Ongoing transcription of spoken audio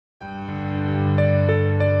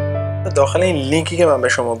داخل این لینکی که من به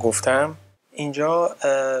شما گفتم اینجا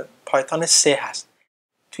پایتون 3 هست.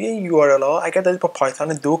 توی URL ها اگر دارید با پایتون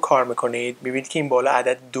 2 کار میکنید میبینید که این بالا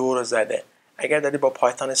عدد 2 رو زده. اگر دارید با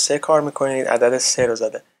پایتون 3 کار میکنید عدد 3 رو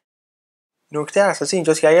زده. نکته اساسی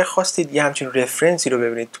اینجاست که اگر خواستید یه همچین رفرنسی رو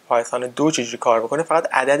ببینید تو پایتون 2 چجوری کار میکنه، فقط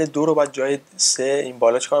عدد 2 رو باید جای 3 این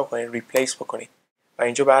بالا چیکار بکنید؟ ریپلیس بکنید و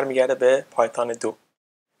اینجا برمیگرده به پایتون 2.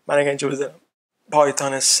 من اگر اینجا بزنم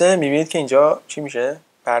پایتون 3 میبینید که اینجا چی میشه؟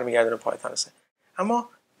 برمیگرده به پایتون 3. اما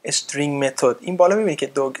استرینگ متد این بالا میبینید که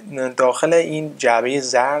داخل این جعبه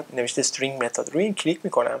زرد نوشته استرینگ متد. روی این کلیک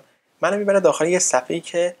میکنم منو میبره داخل یه صفحه‌ای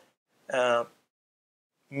که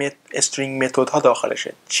استرینگ متد ها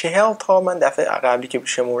داخلشه. 40 تا من دفعه قبلی که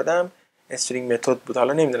شمردم استرینگ متد بود.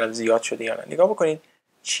 حالا نمیدونم زیاد شده یا نه. نگاه بکنید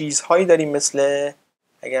چیزهایی داریم مثل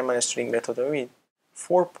اگر من استرینگ متد رو ببینید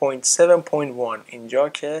 4.7.1 اینجا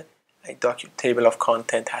که table of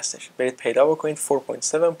content هستش. برید پیدا بکنید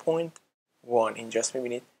 4.7.1 اینجاست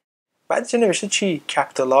میبینید. بعد چه نوشته چی؟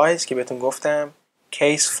 capitalize که بهتون گفتم،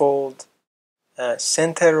 case fold،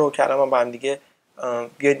 center رو که الان با هم دیگه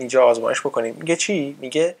بیاید اینجا آزمایش بکنیم. میگه چی؟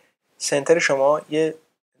 میگه سنتر شما یه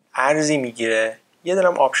ارزی میگیره، یه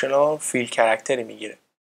دونم آپشنال فیل کاراکتری میگیره.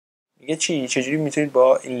 میگه چی؟ چجوری میتونید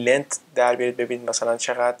با این لنت در بیارید ببینید مثلا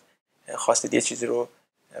چقدر خواستید یه چیزی رو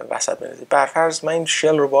وسط بنویسید. برفرض من این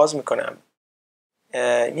شل رو باز میکنم،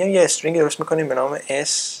 یه استرینگ درست میکنیم به نام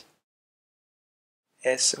s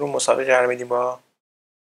رو مساوی قرار میدیم با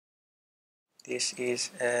this is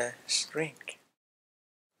a string.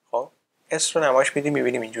 خب s رو نمایش میدیم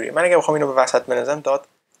میبینیم اینجوریه. من اگه بخوام اینو به وسط بنویسم دات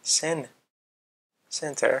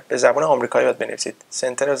center به زبان آمریکایی باید بنویسید.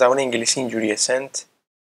 center به زبان انگلیسی اینجوریه cent،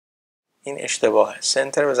 این اشتباهه.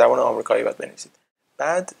 center به زبان آمریکایی باید بنویسید.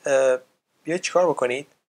 بعد بیاید چیکار بکنید؟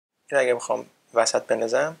 این اگه بخوام وسط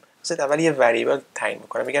بنویسم مثلا اول یه وریبل تعیین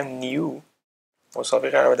میکنم، میگم new مساوی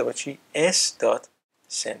قرار بده با چی؟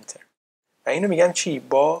 s.center و اینو میگم چی؟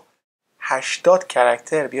 با 80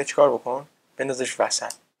 کاراکتر بیا چیکار بکن؟ بندازش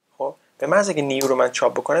وسط. خب به محض اینکه نیو رو من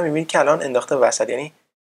چاپ بکنم میبینید که الان انداخته وسط، یعنی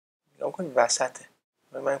نگاه کنید وسطه.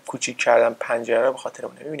 من کوچیک کردم پنجره رو به خاطر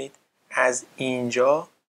اون. میبینید از اینجا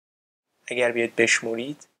اگر بیاید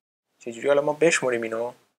بشمرید چجوری حالا ما بشمریم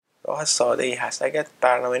اینو؟ راه ساده ای هست. اگر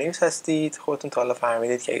برنامه نویس هستید خودتون تا حالا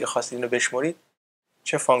فهمیدید که اگه خواستید اینو بشمرید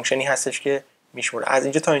چه فانکشنی هستش که میشمره. از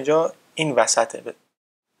اینجا تا اینجا این وسطه به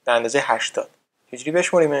اندازه 80. چجوری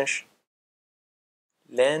بشمریمش؟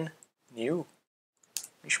 len new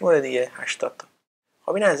میشمره دیگه 80 تا.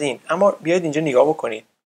 خب این از این. اما بیاید اینجا نگاه بکنید.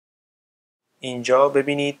 اینجا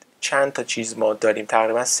ببینید چند تا چیز ما داریم.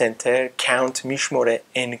 تقریبا سنتر، کاونت میشمره،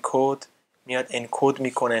 انکود میاد انکود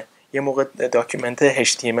میکنه. یه موقع داکیومنت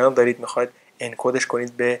HTML دارید میخواید انکودش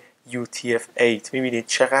کنید به UTF-8. میبینید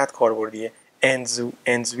چقدر کاربردیه. ends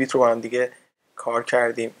رو با هم دیگه کار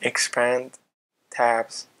کردیم. expand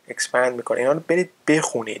tabs expand میکنه. اینا رو برید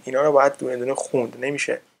بخونید. اینا رو باید دونه دونه خوند.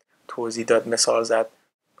 نمیشه توضیح داد مثال زد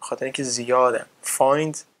به خاطر اینکه زیادن.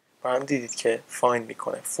 find با هم دیدید که find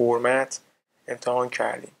میکنه. format امتحان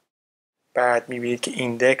کردیم. بعد میبینید که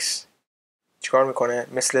ایندکس چیکار میکنه؟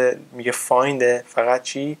 مثل میگه find فقط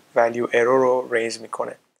چی؟ value error رو raise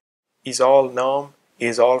میکنه. is all num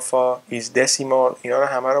is alpha is decimal اینا رو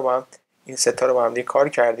همه رو با هم این سه تا رو با هم دیگه کار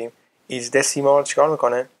کردیم. is decimal چیکار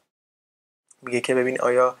میکنه؟ میگه که ببین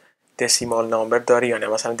آیا decimal number داری یا نه.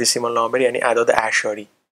 مثلا decimal number یعنی اعداد اعشاری.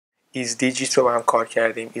 is digit رو با هم کار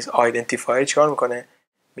کردیم. is identifier چیکار میکنه؟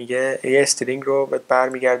 میگه یه استرینگ رو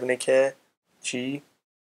برمیگردونه که چی؟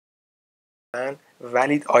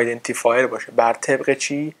 valid identifier باشه بر طبق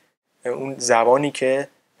چی؟ اون زبانی که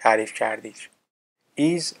تعریف کردید.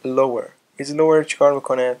 is lower چیکار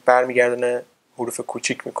میکنه؟ برمیگردونه حروف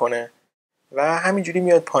کوچیک میکنه و همینجوری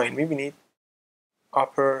میاد پایین. میبینید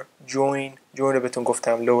upper join رو بهتون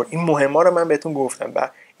گفتم، lower این مهمه رو من بهتون گفتم و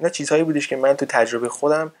اینا چیزهایی بودش که من تو تجربه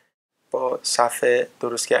خودم با صفحه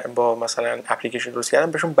درست کردم، با مثلا اپلیکیشن درست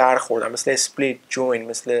کردم بهشون برخوردم، مثل split join،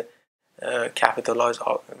 مثل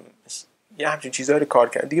capitalize، یه همچین چیزهایی رو کار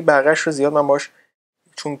کردم دیگه. بقیه‌اش رو زیاد من باش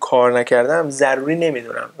چون کار نکردم ضروری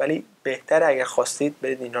نمیدونم، ولی بهتره اگر خواستید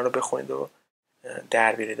برید اینا رو بخونید و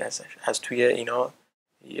در بیارید ازش. از توی اینا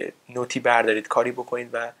یه نوتی بردارید، کاری بکنید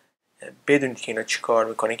و بدونید که اینا چی کار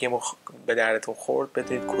میکنه که به دردتون خورد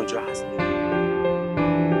بدونید کجا هست.